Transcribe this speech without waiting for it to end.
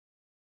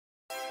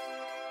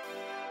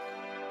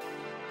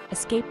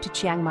Escape to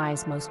Chiang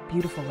Mai's most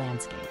beautiful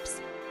landscapes.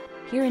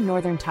 Here in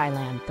northern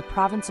Thailand, the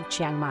province of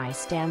Chiang Mai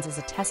stands as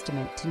a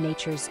testament to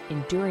nature's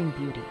enduring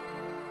beauty.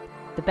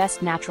 The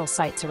best natural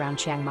sights around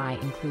Chiang Mai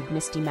include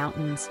misty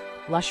mountains,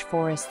 lush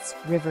forests,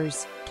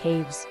 rivers,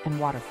 caves, and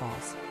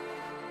waterfalls.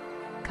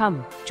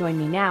 Come, join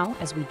me now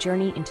as we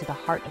journey into the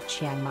heart of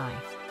Chiang Mai.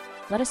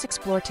 Let us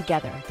explore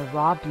together the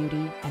raw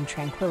beauty and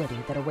tranquility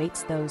that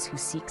awaits those who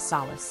seek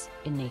solace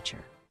in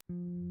nature.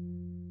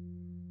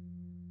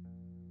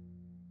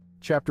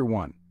 Chapter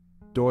 1.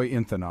 Doi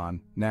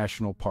Inthanon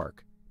National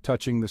Park,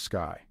 Touching the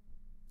Sky.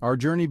 Our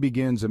journey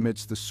begins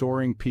amidst the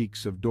soaring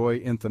peaks of Doi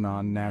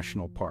Inthanon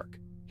National Park.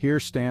 Here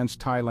stands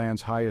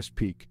Thailand's highest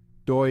peak,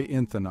 Doi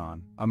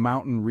Inthanon, a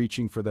mountain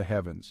reaching for the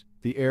heavens.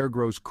 The air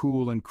grows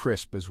cool and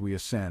crisp as we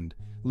ascend,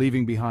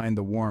 leaving behind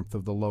the warmth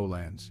of the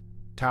lowlands.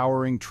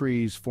 Towering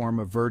trees form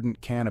a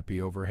verdant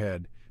canopy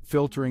overhead,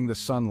 filtering the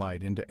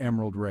sunlight into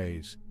emerald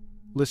rays.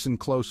 Listen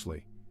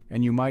closely,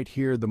 and you might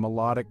hear the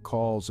melodic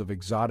calls of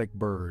exotic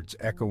birds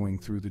echoing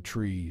through the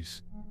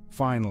trees.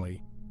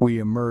 Finally, we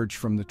emerge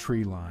from the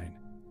tree line,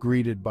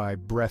 greeted by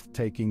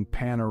breathtaking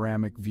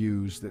panoramic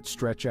views that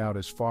stretch out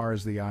as far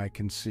as the eye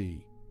can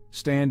see.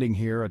 Standing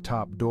here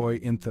atop Doi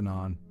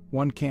Inthanon,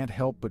 one can't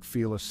help but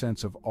feel a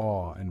sense of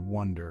awe and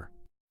wonder.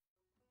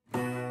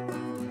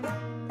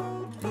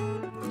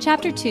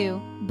 Chapter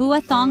 2.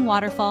 Bua Thong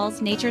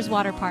Waterfalls, Nature's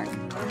Water Park.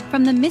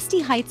 From the misty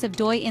heights of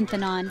Doi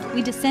Inthanon,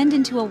 we descend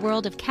into a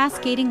world of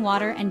cascading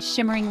water and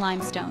shimmering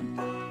limestone.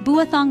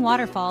 Bua Thong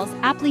Waterfalls,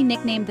 aptly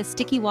nicknamed the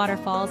Sticky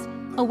Waterfalls,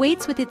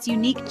 awaits with its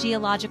unique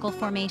geological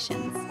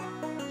formations.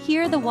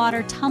 Here the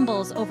water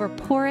tumbles over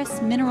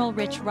porous,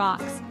 mineral-rich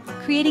rocks,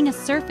 creating a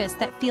surface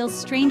that feels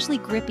strangely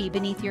grippy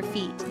beneath your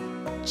feet.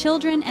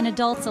 Children and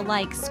adults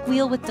alike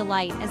squeal with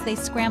delight as they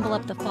scramble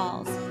up the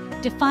falls,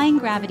 defying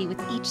gravity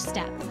with each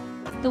step.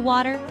 The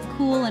water,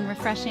 cool and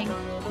refreshing,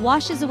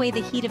 washes away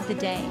the heat of the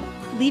day,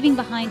 leaving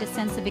behind a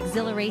sense of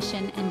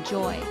exhilaration and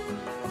joy.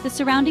 The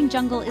surrounding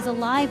jungle is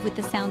alive with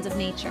the sounds of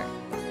nature.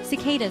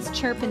 Cicadas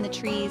chirp in the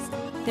trees,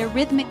 their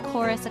rhythmic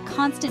chorus a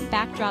constant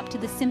backdrop to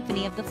the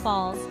symphony of the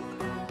falls.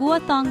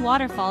 Bua Thong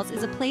Waterfalls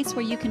is a place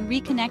where you can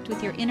reconnect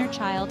with your inner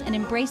child and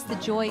embrace the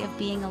joy of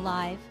being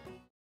alive.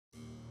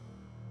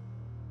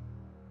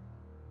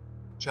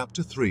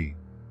 Chapter 3.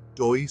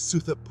 Doi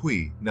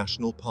Suthep-Pui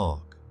National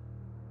Park,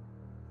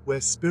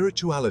 where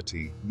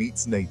spirituality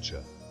meets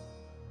nature.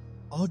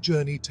 Our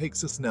journey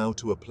takes us now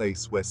to a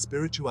place where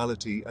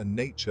spirituality and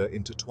nature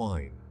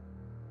intertwine.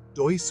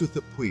 Doi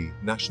Suthep-Pui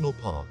National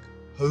Park,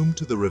 home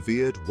to the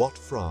revered Wat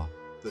Phra,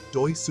 the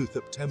Doi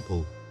Suthep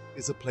Temple,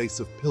 is a place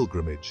of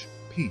pilgrimage,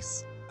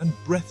 peace, and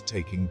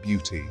breathtaking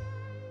beauty.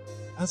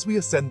 As we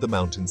ascend the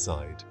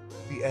mountainside,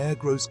 the air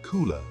grows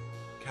cooler,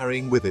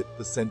 carrying with it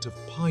the scent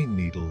of pine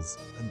needles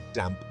and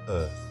damp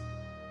earth.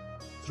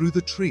 Through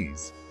the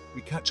trees,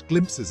 we catch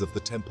glimpses of the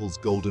temple's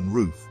golden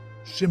roof,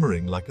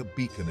 shimmering like a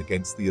beacon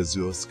against the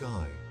azure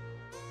sky.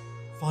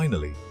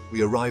 Finally,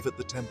 we arrive at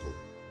the temple,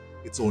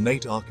 its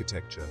ornate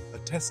architecture a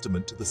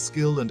testament to the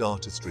skill and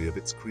artistry of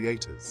its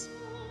creators.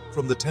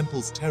 From the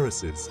temple's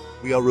terraces,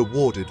 we are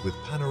rewarded with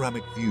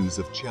panoramic views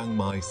of Chiang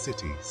Mai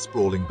city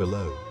sprawling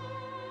below.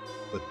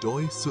 But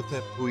Doi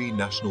Suthep-Pui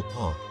National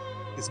Park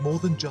is more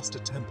than just a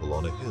temple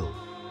on a hill.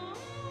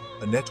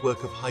 A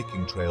network of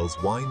hiking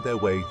trails wind their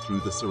way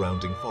through the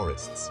surrounding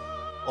forests,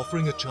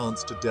 offering a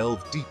chance to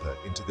delve deeper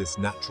into this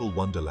natural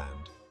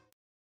wonderland.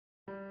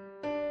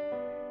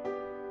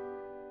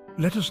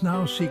 Let us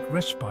now seek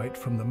respite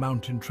from the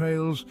mountain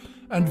trails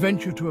and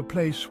venture to a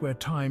place where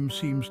time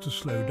seems to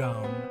slow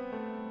down.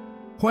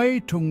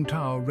 Huay Tung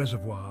Tao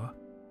Reservoir,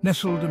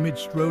 nestled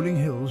amidst rolling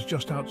hills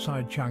just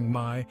outside Chiang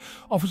Mai,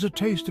 offers a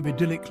taste of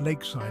idyllic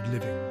lakeside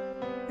living.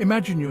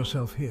 Imagine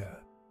yourself here,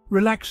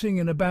 relaxing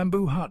in a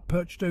bamboo hut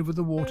perched over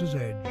the water's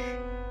edge.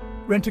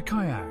 Rent a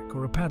kayak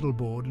or a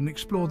paddleboard and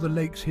explore the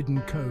lake's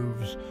hidden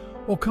coves,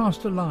 or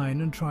cast a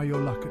line and try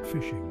your luck at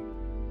fishing.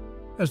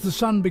 As the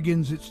sun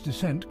begins its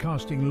descent,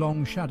 casting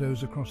long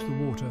shadows across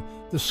the water,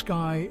 the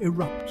sky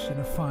erupts in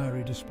a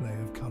fiery display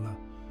of colour.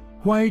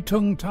 Huay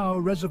Tung Tao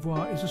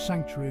Reservoir is a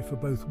sanctuary for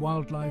both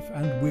wildlife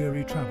and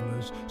weary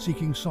travellers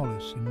seeking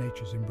solace in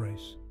nature's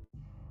embrace.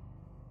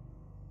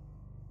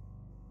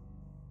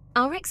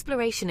 Our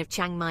exploration of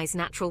Chiang Mai's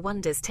natural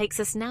wonders takes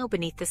us now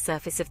beneath the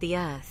surface of the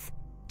earth.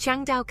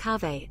 Chiang Dao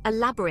Cave, a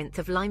labyrinth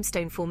of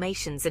limestone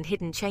formations and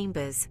hidden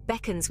chambers,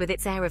 beckons with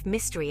its air of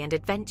mystery and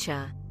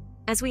adventure.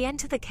 As we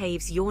enter the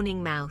cave's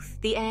yawning mouth,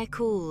 the air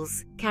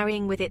cools,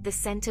 carrying with it the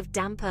scent of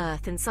damp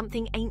earth and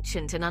something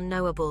ancient and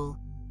unknowable.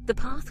 The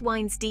path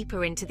winds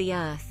deeper into the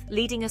earth,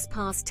 leading us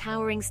past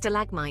towering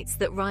stalagmites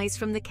that rise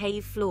from the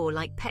cave floor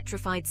like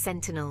petrified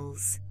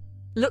sentinels.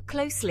 Look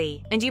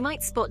closely, and you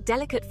might spot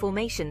delicate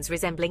formations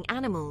resembling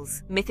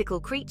animals, mythical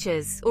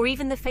creatures, or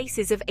even the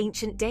faces of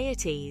ancient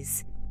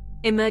deities.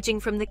 Emerging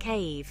from the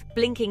cave,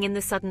 blinking in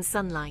the sudden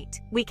sunlight,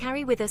 we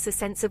carry with us a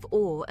sense of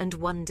awe and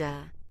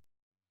wonder.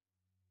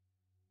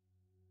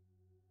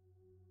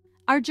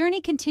 Our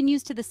journey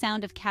continues to the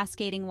sound of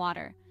cascading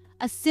water.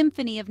 a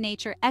symphony of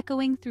nature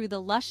echoing through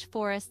the lush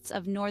forests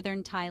of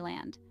northern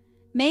Thailand.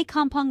 Mae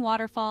Kampong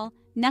Waterfall,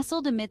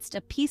 nestled amidst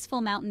a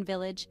peaceful mountain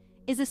village,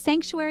 is a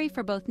sanctuary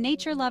for both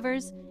nature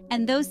lovers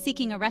and those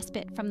seeking a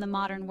respite from the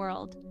modern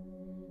world.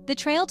 The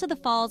trail to the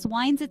falls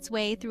winds its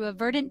way through a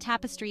verdant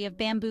tapestry of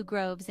bamboo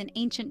groves and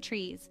ancient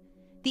trees.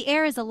 The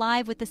air is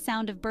alive with the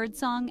sound of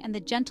birdsong and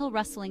the gentle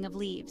rustling of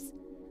leaves.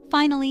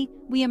 Finally,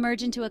 we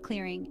emerge into a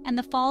clearing, and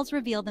the falls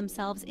reveal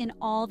themselves in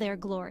all their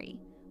glory.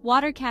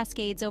 Water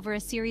cascades over a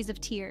series of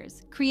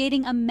tiers,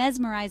 creating a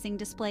mesmerizing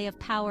display of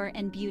power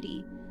and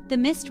beauty. The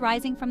mist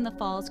rising from the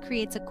falls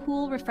creates a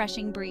cool,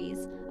 refreshing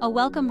breeze, a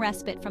welcome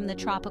respite from the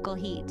tropical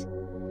heat.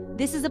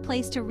 This is a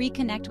place to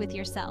reconnect with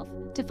yourself,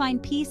 to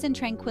find peace and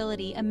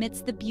tranquility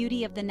amidst the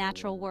beauty of the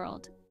natural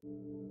world.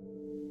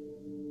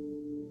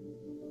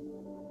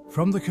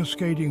 From the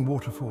cascading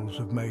waterfalls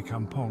of Mae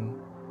Kampong,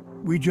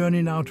 we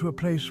journey now to a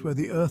place where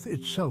the earth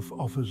itself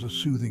offers a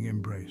soothing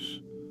embrace.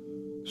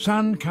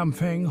 San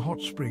Kamphaeng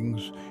Hot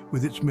Springs,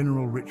 with its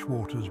mineral-rich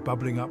waters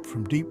bubbling up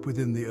from deep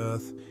within the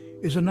earth,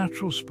 is a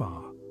natural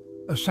spa,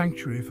 a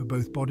sanctuary for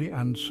both body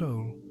and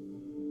soul.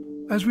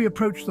 As we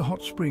approach the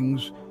hot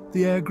springs,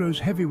 the air grows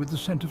heavy with the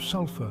scent of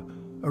sulfur,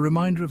 a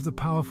reminder of the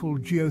powerful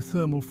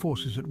geothermal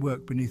forces at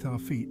work beneath our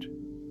feet.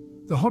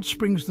 The hot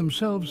springs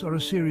themselves are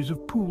a series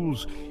of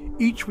pools,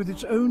 each with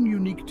its own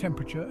unique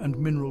temperature and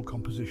mineral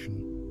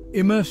composition.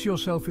 Immerse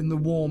yourself in the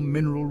warm,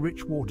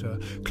 mineral-rich water,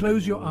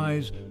 close your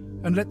eyes,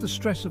 and let the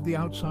stress of the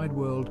outside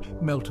world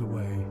melt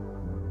away.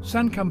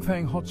 San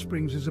Kamphaeng Hot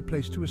Springs is a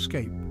place to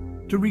escape,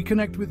 to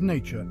reconnect with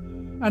nature,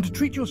 and to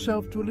treat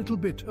yourself to a little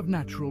bit of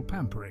natural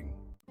pampering.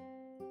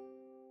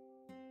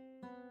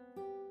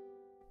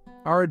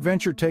 Our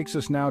adventure takes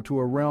us now to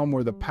a realm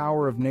where the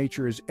power of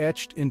nature is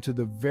etched into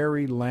the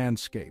very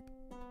landscape.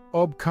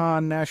 Ob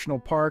Khan National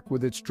Park,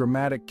 with its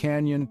dramatic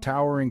canyon,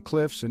 towering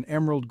cliffs, and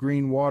emerald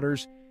green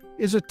waters,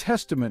 is a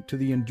testament to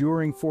the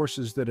enduring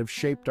forces that have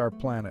shaped our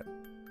planet.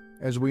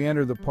 As we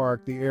enter the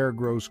park, the air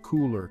grows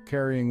cooler,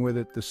 carrying with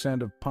it the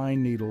scent of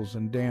pine needles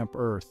and damp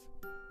earth.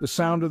 The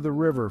sound of the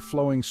river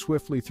flowing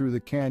swiftly through the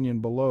canyon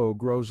below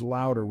grows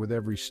louder with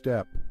every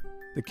step.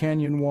 The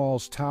canyon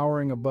walls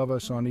towering above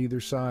us on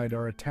either side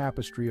are a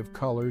tapestry of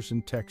colors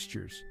and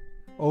textures.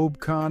 Ob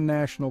Khan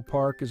National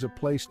Park is a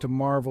place to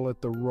marvel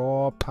at the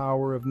raw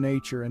power of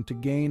nature and to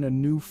gain a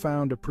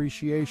newfound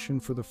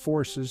appreciation for the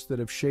forces that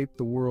have shaped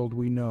the world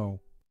we know.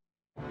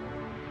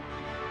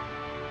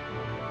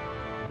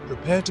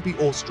 Prepare to be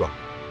awestruck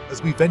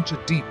as we venture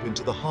deep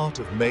into the heart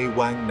of Mae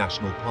Wang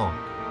National Park.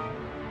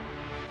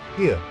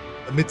 Here,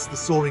 amidst the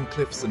soaring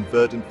cliffs and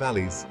verdant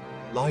valleys,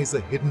 lies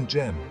a hidden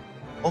gem,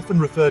 often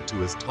referred to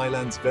as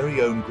Thailand's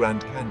very own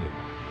Grand Canyon.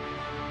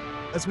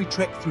 As we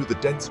trek through the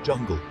dense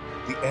jungle,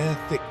 the air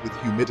thick with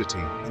humidity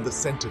and the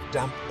scent of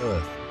damp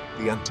earth,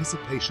 the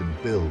anticipation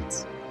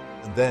builds.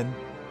 And then,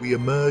 we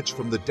emerge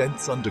from the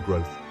dense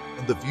undergrowth,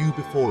 and the view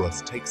before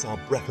us takes our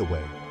breath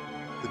away.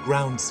 The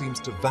ground seems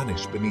to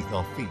vanish beneath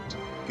our feet,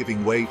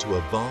 giving way to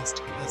a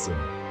vast chasm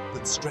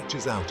that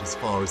stretches out as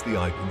far as the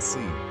eye can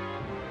see.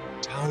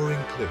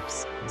 Towering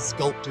cliffs,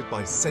 sculpted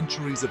by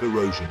centuries of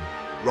erosion,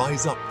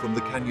 rise up from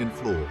the canyon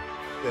floor,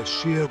 their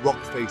sheer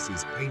rock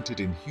faces painted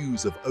in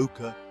hues of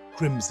ochre,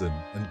 crimson,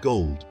 and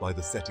gold by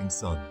the setting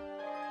sun.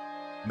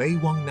 Mae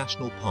Wang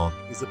National Park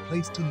is a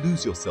place to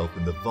lose yourself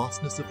in the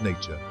vastness of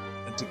nature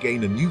and to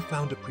gain a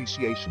newfound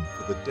appreciation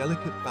for the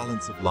delicate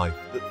balance of life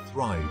that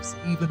thrives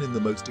even in the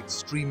most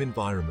extreme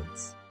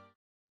environments.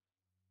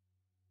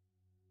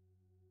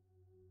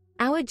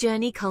 Our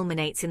journey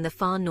culminates in the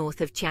far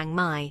north of Chiang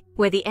Mai,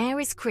 where the air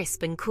is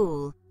crisp and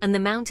cool, and the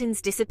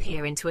mountains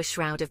disappear into a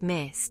shroud of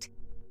mist.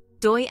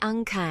 Doi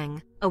Ang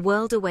Khang, a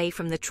world away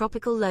from the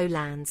tropical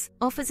lowlands,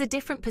 offers a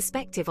different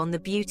perspective on the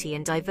beauty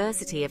and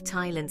diversity of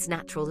Thailand's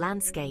natural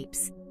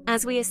landscapes.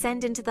 As we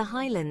ascend into the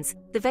highlands,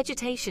 the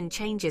vegetation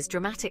changes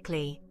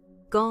dramatically.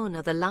 Gone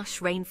are the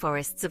lush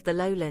rainforests of the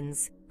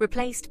lowlands,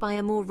 replaced by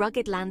a more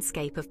rugged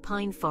landscape of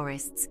pine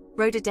forests,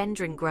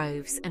 rhododendron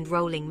groves, and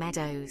rolling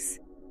meadows.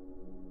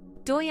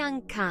 Doi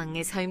Ang Khang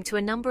is home to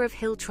a number of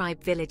hill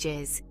tribe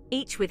villages,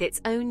 each with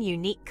its own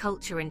unique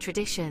culture and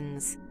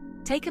traditions.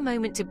 Take a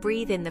moment to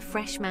breathe in the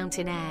fresh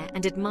mountain air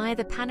and admire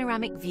the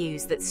panoramic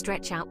views that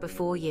stretch out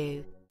before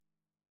you.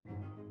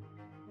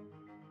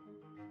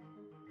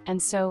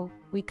 And so,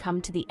 we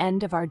come to the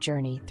end of our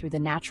journey through the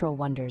natural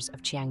wonders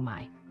of Chiang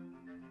Mai.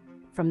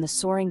 From the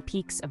soaring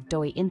peaks of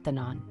Doi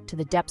Inthanon to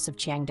the depths of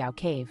Chiang Dao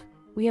Cave,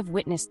 we have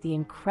witnessed the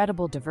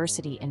incredible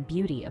diversity and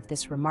beauty of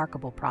this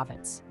remarkable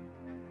province.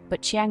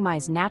 But Chiang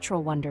Mai's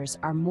natural wonders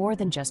are more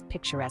than just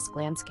picturesque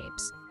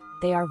landscapes.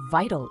 They are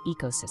vital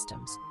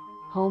ecosystems,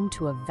 home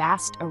to a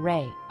vast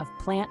array of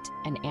plant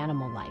and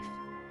animal life.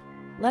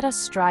 Let us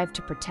strive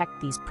to protect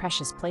these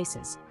precious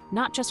places,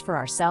 not just for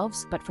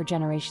ourselves, but for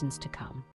generations to come.